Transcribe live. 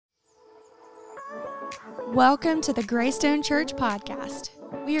Welcome to the Greystone Church podcast.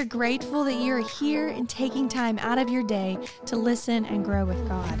 We are grateful that you are here and taking time out of your day to listen and grow with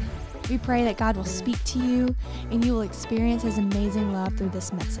God. We pray that God will speak to you and you will experience His amazing love through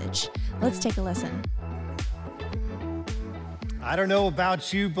this message. Let's take a listen. I don't know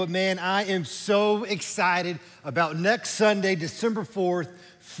about you, but man, I am so excited about next Sunday, December 4th,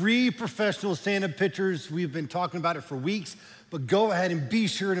 free professional Santa pictures. We've been talking about it for weeks, but go ahead and be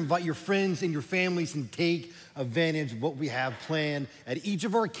sure to invite your friends and your families and take advantage of what we have planned at each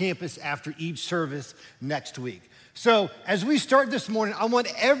of our campus after each service next week. So as we start this morning, I want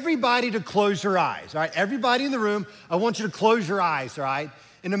everybody to close your eyes, all right? Everybody in the room, I want you to close your eyes, all right?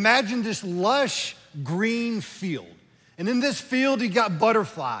 And imagine this lush green field. And in this field, you got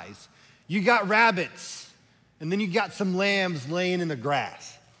butterflies, you got rabbits, and then you got some lambs laying in the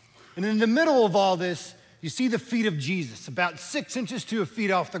grass. And in the middle of all this, you see the feet of Jesus, about 6 inches to a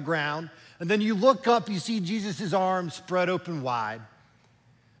feet off the ground. And then you look up, you see Jesus' arms spread open wide.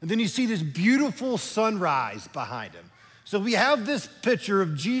 And then you see this beautiful sunrise behind him. So we have this picture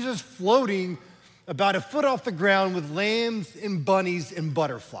of Jesus floating about a foot off the ground with lambs and bunnies and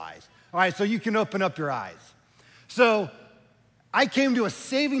butterflies. All right, so you can open up your eyes. So I came to a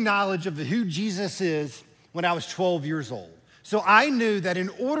saving knowledge of who Jesus is when I was 12 years old. So I knew that in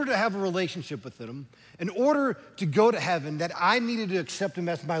order to have a relationship with him, in order to go to heaven, that I needed to accept him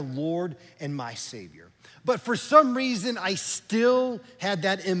as my Lord and my Savior. But for some reason, I still had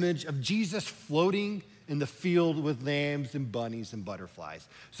that image of Jesus floating in the field with lambs and bunnies and butterflies.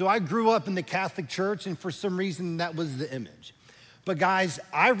 So I grew up in the Catholic Church, and for some reason, that was the image. But guys,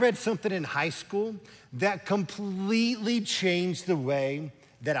 I read something in high school that completely changed the way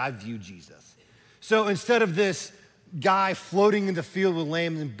that I view Jesus. So instead of this guy floating in the field with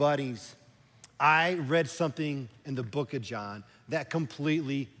lambs and bunnies, I read something in the book of John that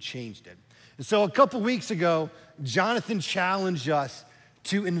completely changed it. And so a couple weeks ago, Jonathan challenged us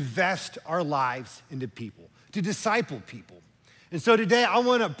to invest our lives into people, to disciple people. And so today I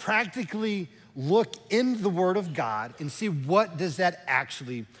want to practically look in the Word of God and see what does that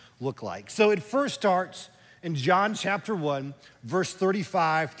actually look like. So it first starts in John chapter 1, verse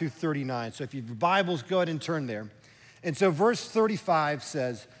 35 through 39. So if you have your Bibles, go ahead and turn there. And so verse 35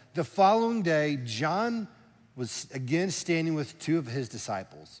 says, "The following day, John was again standing with two of his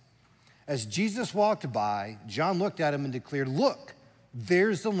disciples. As Jesus walked by, John looked at him and declared, 'Look,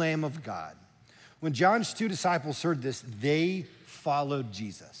 there's the Lamb of God.' When John's two disciples heard this, they followed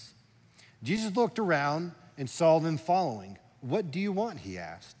Jesus. Jesus looked around and saw them following. 'What do you want?' he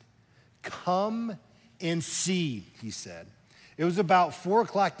asked. 'Come and see,' he said. It was about 4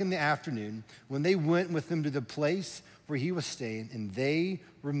 o'clock in the afternoon when they went with him to the place where he was staying, and they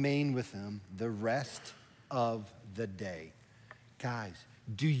remained with him the rest of the day." Guys,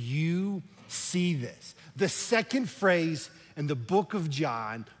 do you see this? The second phrase in the book of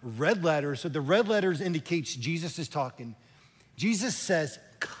John, red letters, so the red letters indicates Jesus is talking. Jesus says,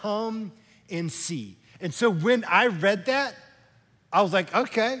 "Come and see." And so when I read that, I was like,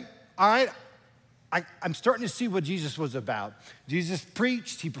 okay, all right, I'm starting to see what Jesus was about. Jesus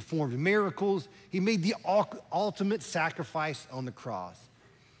preached, he performed miracles, he made the ultimate sacrifice on the cross.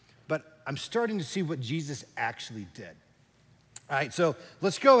 But I'm starting to see what Jesus actually did. All right, so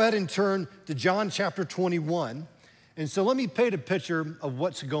let's go ahead and turn to John chapter 21. And so let me paint a picture of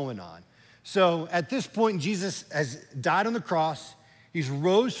what's going on. So at this point, Jesus has died on the cross, he's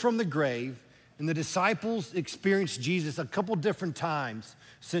rose from the grave, and the disciples experienced Jesus a couple different times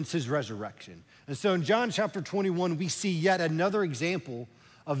since his resurrection. And so in John chapter 21, we see yet another example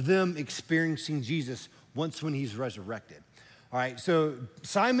of them experiencing Jesus once when he's resurrected. All right, so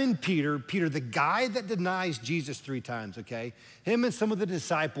Simon Peter, the guy that denies Jesus 3 times, okay, him and some of the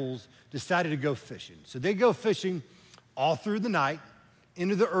disciples decided to go fishing. So they go fishing all through the night,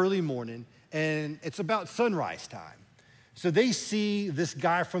 into the early morning, and it's about sunrise time. So they see this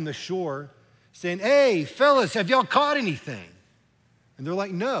guy from the shore saying, "Hey, fellas, have y'all caught anything?" And they're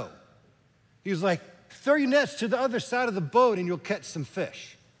like, "No." He was like, "Throw your nets to the other side of the boat and you'll catch some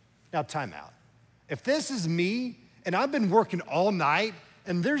fish." Now, time out. If this is me and I've been working all night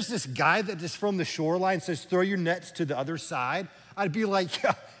and there's this guy that just from the shoreline says, "Throw your nets to the other side," I'd be like,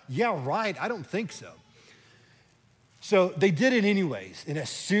 yeah, right, I don't think so. So they did it anyways. And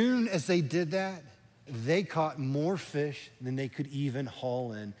as soon as they did that, they caught more fish than they could even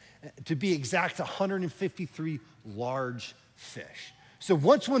haul in. To be exact, 153 large fish. So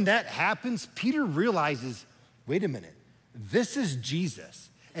once when that happens, Peter realizes, wait a minute, this is Jesus.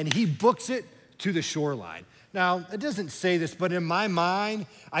 And he books it to the shoreline. Now, it doesn't say this, but in my mind,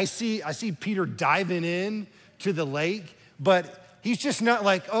 I see Peter diving in to the lake, but he's just not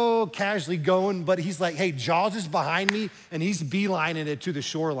like, oh, casually going, but he's like, hey, Jaws is behind me, and he's beelining it to the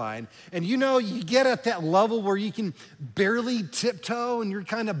shoreline. And you know, you get at that level where you can barely tiptoe, and you're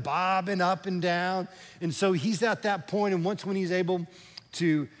kind of bobbing up and down. And so he's at that point, and once when he's able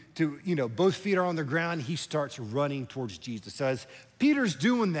to both feet are on the ground, he starts running towards Jesus. So as Peter's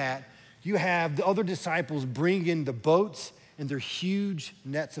doing that, you have the other disciples bring in the boats and their huge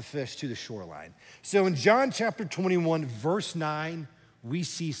nets of fish to the shoreline. So in John chapter 21, verse 9, we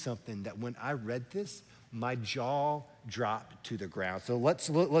see something that when I read this, my jaw dropped to the ground. So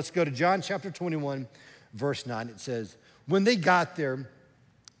let's go to John chapter 21, verse 9. It says, when they got there,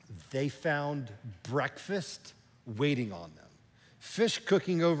 they found breakfast waiting on them, fish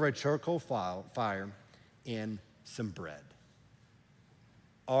cooking over a charcoal fire, and some bread.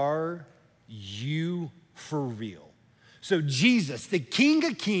 Are you for real? So Jesus, the King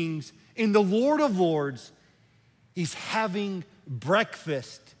of Kings and the Lord of Lords, he's having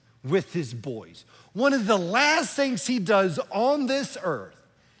breakfast with his boys. One of the last things he does on this earth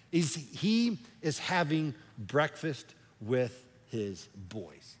is he is having breakfast with his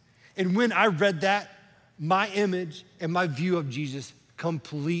boys. And when I read that, my image and my view of Jesus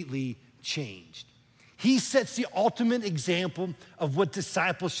completely changed. He sets the ultimate example of what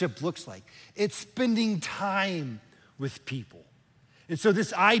discipleship looks like. It's spending time with people. And so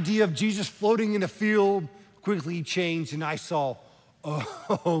this idea of Jesus floating in a field quickly changed, and I saw,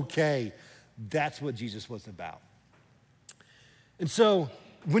 oh, okay, that's what Jesus was about. And so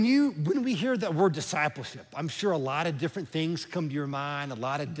when we hear that word discipleship, I'm sure a lot of different things come to your mind, a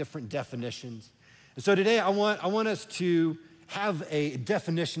lot of different definitions. And so today I want us to have a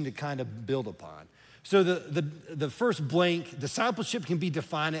definition to kind of build upon. So the first blank, discipleship can be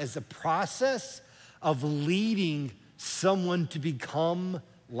defined as the process of leading someone to become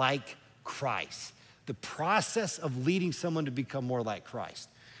like Christ. The process of leading someone to become more like Christ.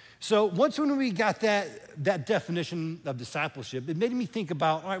 So once when we got that definition of discipleship, it made me think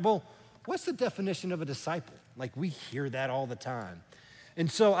about, all right, well, what's the definition of a disciple? Like we hear that all the time. And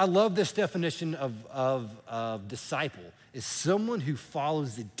so I love this definition of disciple is someone who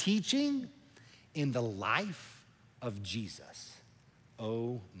follows the teaching in the life of Jesus.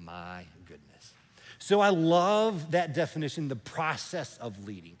 Oh my goodness. So I love that definition, the process of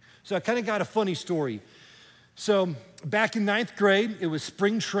leading. So I kind of got a funny story. So back in 9th grade, it was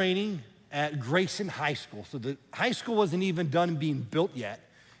spring training at Grayson High School. So the high school wasn't even done being built yet.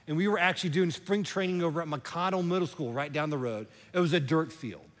 And we were actually doing spring training over at McConnell Middle School right down the road. It was a dirt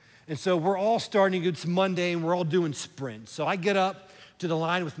field. And so we're all starting, it's Monday, and we're all doing sprints. So I get up to the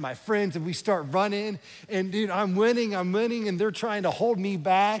line with my friends, and we start running. And dude, I'm winning, and they're trying to hold me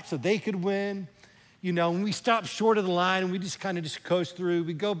back so they could win. You know, and we stop short of the line, and we just kind of coast through.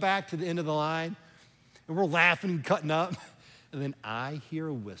 We go back to the end of the line, and we're laughing and cutting up. And then I hear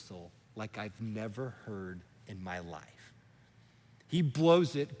a whistle like I've never heard in my life. He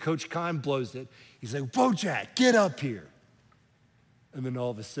blows it, Coach Kahn blows it. He's like, Bojack, get up here. And then all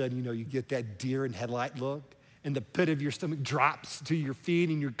of a sudden, you get that deer in headlight look, and the pit of your stomach drops to your feet,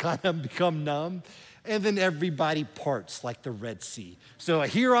 and you kind of become numb. And then everybody parts like the Red Sea. So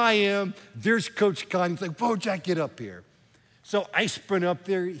here I am, there's Coach Kahn. He's like, Bojack, get up here. So I sprint up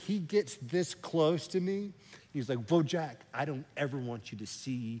there. He gets this close to me. He's like, Bojack, I don't ever want you to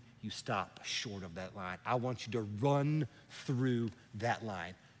see you stop short of that line. I want you to run through that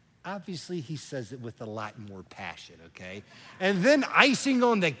line. Obviously, he says it with a lot more passion, okay? And then icing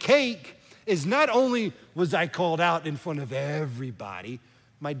on the cake is not only was I called out in front of everybody,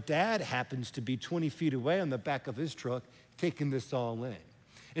 my dad happens to be 20 feet away on the back of his truck taking this all in.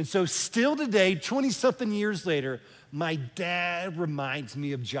 And so still today, 20-something years later, my dad reminds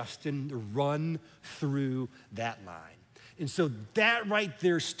me of Justin to run through that line. And so that right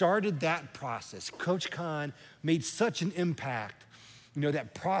there started that process. Coach Kahn made such an impact.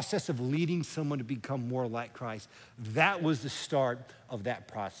 That process of leading someone to become more like Christ, that was the start of that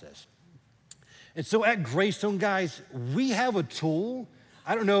process. And so at Greystone, guys, we have a tool.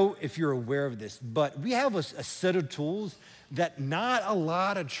 I don't know if you're aware of this, but we have a set of tools that not a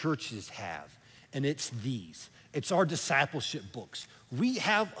lot of churches have, and it's these. It's our discipleship books. We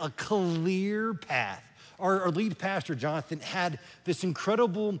have a clear path. Our lead pastor, Jonathan, had this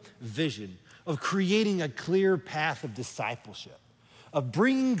incredible vision of creating a clear path of discipleship, of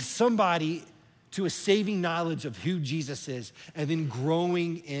bringing somebody to a saving knowledge of who Jesus is and then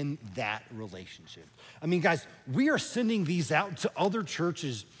growing in that relationship. I mean, guys, we are sending these out to other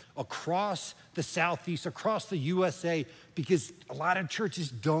churches across the Southeast, across the USA, because a lot of churches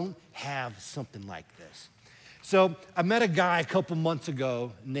don't have something like this. So I met a guy a couple months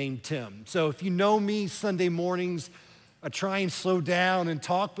ago named Tim. So if you know me, Sunday mornings, I try and slow down and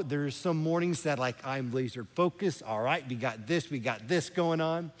talk, but there's some mornings that like I'm laser focused. All right, we got this going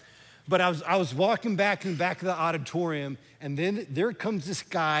on. But I was walking back in the back of the auditorium, and then there comes this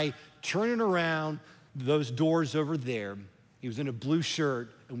guy turning around those doors over there. He was in a blue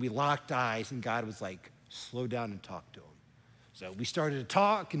shirt, and we locked eyes, and God was like, slow down and talk to him. So we started to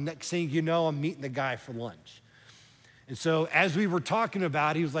talk, and next thing you know, I'm meeting the guy for lunch. And so as we were talking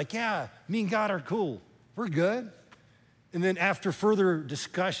about it, he was like, yeah, me and God are cool. We're good. And then after further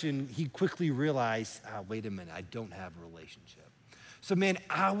discussion, he quickly realized, wait a minute, I don't have a relationship. So man,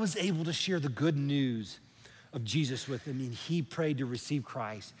 I was able to share the good news of Jesus with him, and he prayed to receive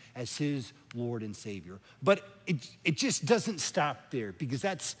Christ as his Lord and Savior. But it just doesn't stop there, because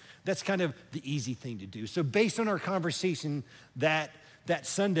that's kind of the easy thing to do. So based on our conversation that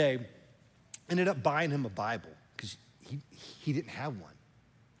Sunday, I ended up buying him a Bible because he didn't have one.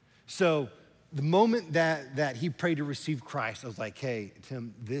 So the moment that he prayed to receive Christ, I was like, hey,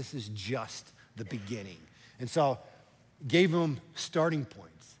 Tim, this is just the beginning. And so gave him starting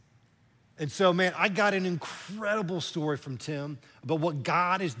points. And so, man, I got an incredible story from Tim about what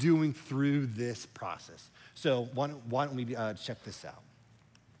God is doing through this process. So why don't we check this out?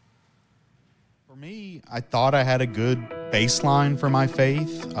 For me, I thought I had a good baseline for my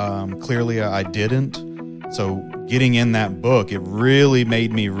faith. Clearly, I didn't. So getting in that book, it really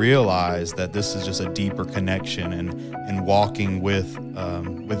made me realize that this is just a deeper connection, and walking with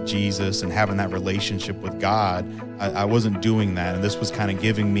Jesus and having that relationship with God. I wasn't doing that, and this was kind of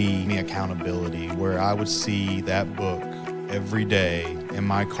giving me accountability, where I would see that book every day in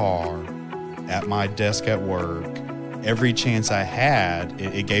my car, at my desk at work. Every chance I had,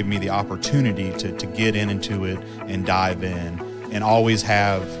 it gave me the opportunity to get into it and dive in, and always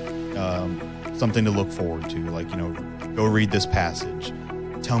have something to look forward to, like, go read this passage.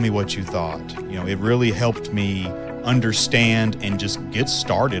 Tell me what you thought. It really helped me understand and just get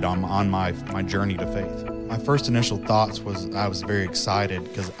started on my journey to faith. My first initial thoughts was I was very excited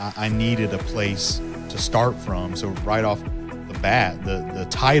because I needed a place to start from. So right off the bat, the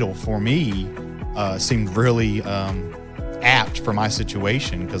title for me seemed really apt for my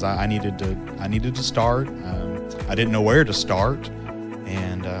situation, because I needed to start. I didn't know where to start.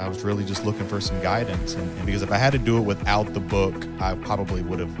 And I was really just looking for some guidance. And because if I had to do it without the book, I probably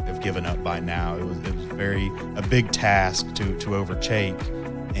would have given up by now. It was a big task to overtake.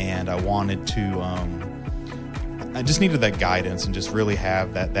 And I wanted I just needed that guidance, and just really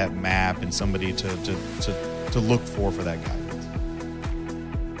have that map and somebody to look for that guidance.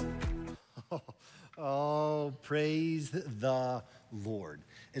 Oh, praise the Lord.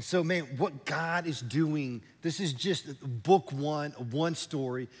 And so, man, what God is doing, this is just book one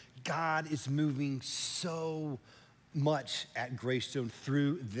story. God is moving so much at Greystone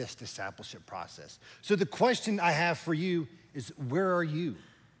through this discipleship process. So the question I have for you is, where are you?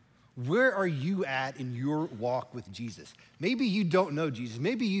 Where are you at in your walk with Jesus? Maybe you don't know Jesus.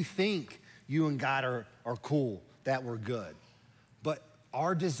 Maybe you think you and God are cool, that we're good. But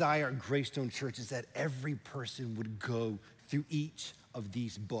our desire at Greystone Church is that every person would go through each of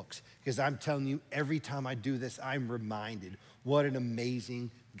these books. Because I'm telling you, every time I do this, I'm reminded what an amazing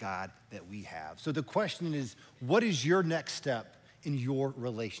God that we have. So the question is, what is your next step in your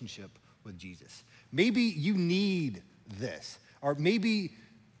relationship with Jesus? Maybe you need this, or maybe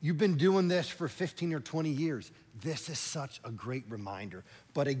you've been doing this for 15 or 20 years. This is such a great reminder.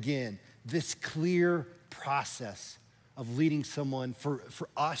 But again, this clear process of leading someone for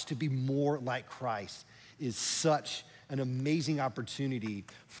us to be more like Christ is such an amazing opportunity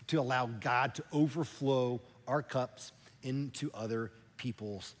to allow God to overflow our cups into other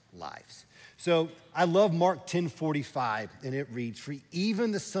people's lives. So I love Mark 10:45, and it reads, "For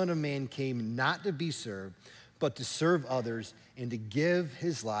even the Son of Man came not to be served, but to serve others and to give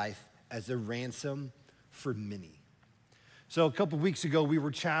his life as a ransom for many." So a couple weeks ago, we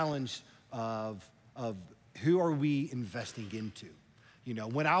were challenged of who are we investing into?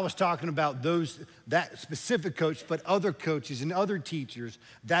 When I was talking about that specific coach, but other coaches and other teachers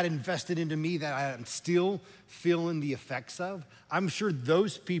that invested into me that I'm still feeling the effects of, I'm sure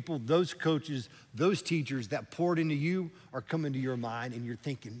those people, those coaches, those teachers that poured into you are coming to your mind, and you're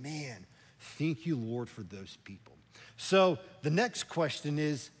thinking, man, thank you, Lord, for those people. So the next question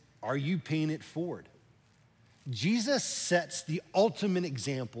is, are you paying it forward? Jesus sets the ultimate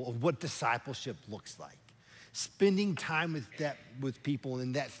example of what discipleship looks like. Spending time with people,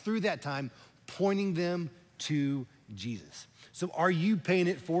 and that through that time, pointing them to Jesus. So are you paying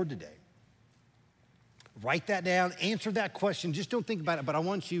it forward today? Write that down, answer that question. Just don't think about it, but I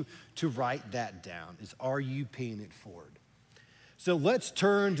want you to write that down. Are you paying it forward? So let's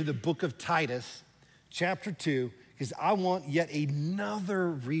turn to the book of Titus, chapter 2, because I want yet another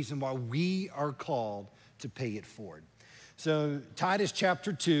reason why we are called to pay it forward. So Titus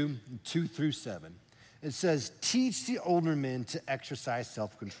chapter 2, 2-7, it says, teach the older men to exercise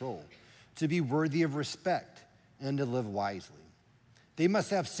self-control, to be worthy of respect, and to live wisely. They must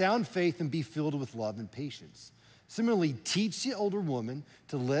have sound faith and be filled with love and patience. Similarly, teach the older woman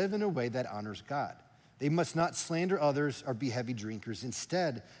to live in a way that honors God. They must not slander others or be heavy drinkers.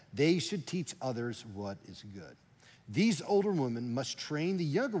 Instead, they should teach others what is good. These older women must train the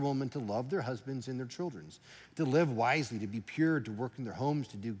younger women to love their husbands and their children, to live wisely, to be pure, to work in their homes,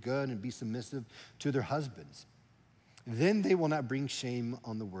 to do good, and be submissive to their husbands. Then they will not bring shame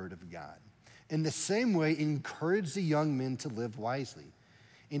on the word of God. In the same way, encourage the young men to live wisely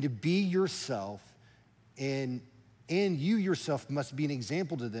and to be yourself, and you yourself must be an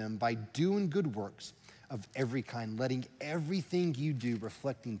example to them by doing good works of every kind, letting everything you do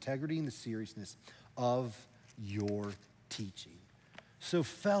reflect the integrity and the seriousness of your teaching. So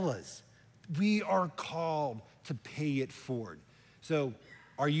fellas, we are called to pay it forward. So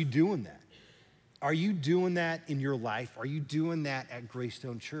are you doing that? Are you doing that in your life? Are you doing that at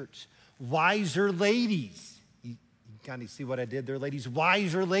Greystone Church? Wiser ladies, you kind of see what I did there, ladies?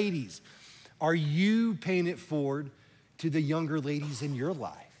 Wiser ladies, are you paying it forward to the younger ladies in your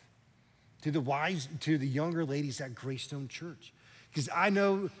life? To the younger ladies at Greystone Church? Because I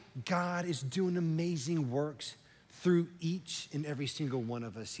know God is doing amazing works through each and every single one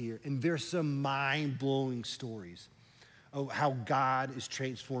of us here. And there's some mind-blowing stories of how God is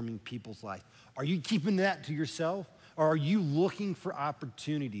transforming people's life. Are you keeping that to yourself? Or are you looking for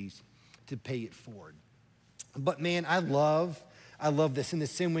opportunities to pay it forward? But man, I love this. In the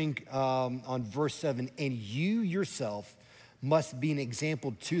same way, on verse 7, and you yourself must be an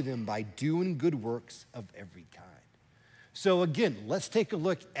example to them by doing good works of every kind. So again, let's take a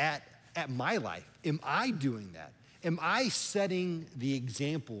look at my life. Am I doing that? Am I setting the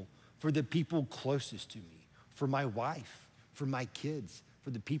example for the people closest to me, for my wife, for my kids,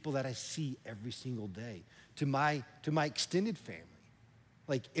 for the people that I see every single day, to my extended family?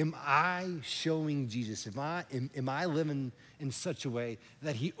 Like, am I showing Jesus? Am I living in such a way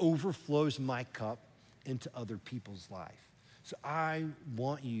that he overflows my cup into other people's life? So I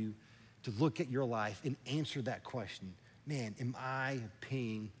want you to look at your life and answer that question. Man, am I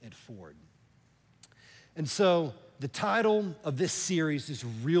paying it forward? And so the title of this series is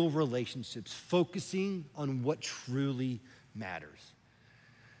Real Relationships, focusing on what truly matters.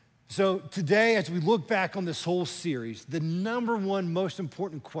 So today, as we look back on this whole series, the number one most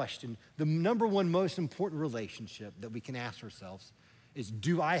important question, the number one most important relationship that we can ask ourselves is,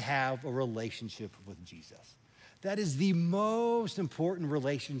 do I have a relationship with Jesus? That is the most important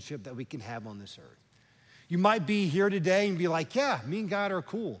relationship that we can have on this earth. You might be here today and be like, yeah, me and God are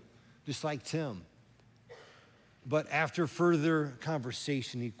cool, just like Tim. But after further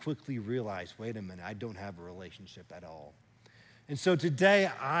conversation, he quickly realized, wait a minute, I don't have a relationship at all. And so today,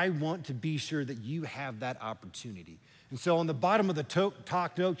 I want to be sure that you have that opportunity. And so on the bottom of the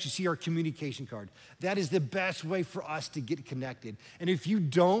talk notes, you see our communication card. That is the best way for us to get connected. And if you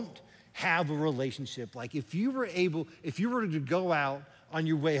don't have a relationship, like if you were to go out on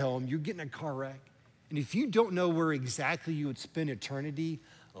your way home, you're getting a car wreck, and if you don't know where exactly you would spend eternity,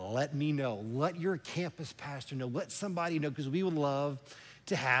 let me know. Let your campus pastor know. Let somebody know, because we would love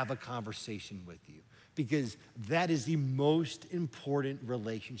to have a conversation with you, because that is the most important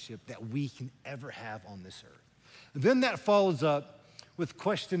relationship that we can ever have on this earth. Then that follows up with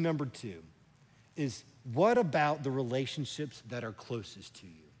question number 2 is, what about the relationships that are closest to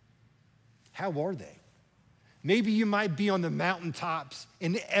you? How are they? Maybe you might be on the mountaintops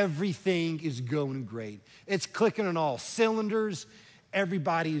and everything is going great. It's clicking on all cylinders.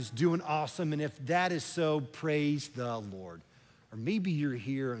 Everybody is doing awesome. And if that is so, praise the Lord. Or maybe you're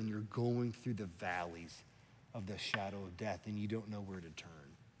here and you're going through the valleys of the shadow of death and you don't know where to turn.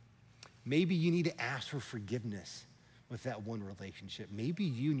 Maybe you need to ask for forgiveness with that one relationship. Maybe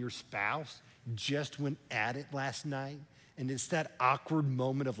you and your spouse just went at it last night, and it's that awkward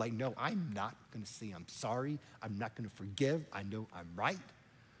moment of like, no, I'm not gonna say I'm sorry. I'm not gonna forgive. I know I'm right.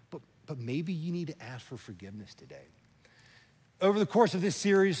 But maybe you need to ask for forgiveness today. Over the course of this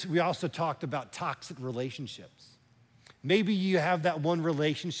series, we also talked about toxic relationships. Maybe you have that one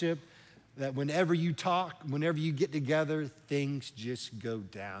relationship that whenever you talk, whenever you get together, things just go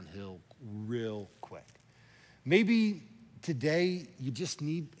downhill real quick. Maybe today you just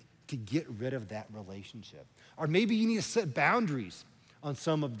need to get rid of that relationship. Or maybe you need to set boundaries on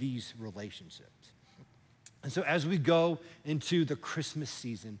some of these relationships. And so as we go into the Christmas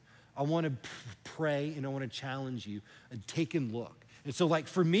season, I want to pray and I want to challenge you and take a look. And so like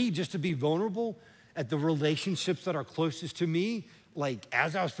for me, just to be vulnerable, at the relationships that are closest to me, like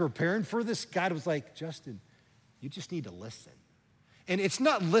as I was preparing for this, God was like, Justin, you just need to listen. And it's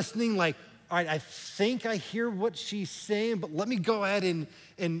not listening like, all right, I think I hear what she's saying, but let me go ahead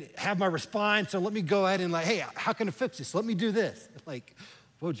and have my response, or let me go ahead and like, hey, how can I fix this? Let me do this. Like,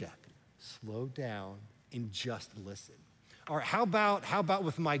 whoa, Jack, slow down and just listen. Or how about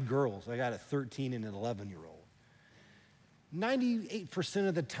with my girls? I got a 13 and an 11-year-old. 98%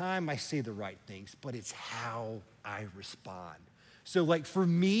 of the time I say the right things, but it's how I respond. So like for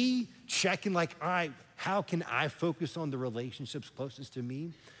me, checking like, all right, how can I focus on the relationships closest to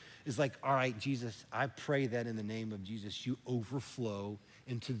me? Is like, all right, Jesus, I pray that in the name of Jesus, you overflow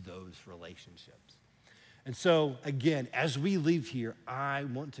into those relationships. And so again, as we leave here, I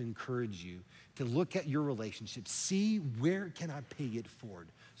want to encourage you to look at your relationships, see where can I pay it forward.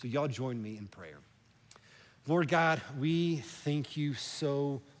 So y'all join me in prayer. Lord God, we thank you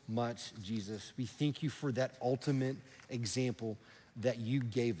so much, Jesus. We thank you for that ultimate example that you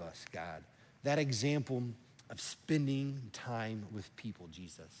gave us, God. That example of spending time with people,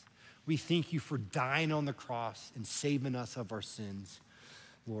 Jesus. We thank you for dying on the cross and saving us of our sins,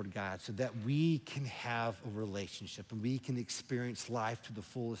 Lord God, so that we can have a relationship and we can experience life to the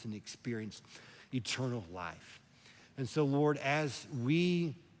fullest and experience eternal life. And so, Lord, as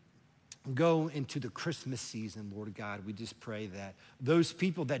we go into the Christmas season, Lord God, we just pray that those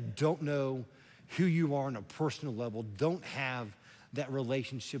people that don't know who you are on a personal level, don't have that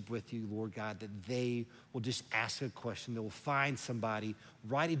relationship with you, Lord God, that they will just ask a question. They will find somebody,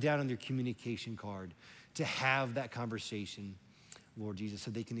 write it down on their communication card to have that conversation, Lord Jesus,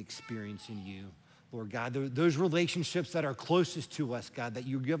 so they can experience in you. Lord God, those relationships that are closest to us, God, that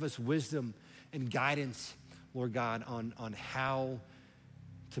you give us wisdom and guidance, Lord God, on how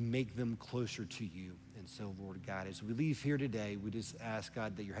to make them closer to you. And so, Lord God, as we leave here today, we just ask,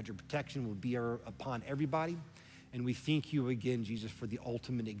 God, that your hedge of protection will be upon everybody. And we thank you again, Jesus, for the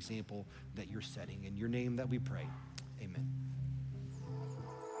ultimate example that you're setting. In your name that we pray, amen.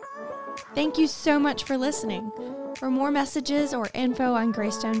 Thank you so much for listening. For more messages or info on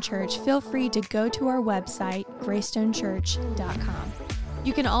Greystone Church, feel free to go to our website, greystonechurch.com.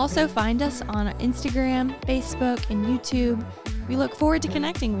 You can also find us on Instagram, Facebook, and YouTube. We look forward to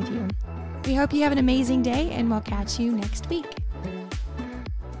connecting with you. We hope you have an amazing day, and we'll catch you next week.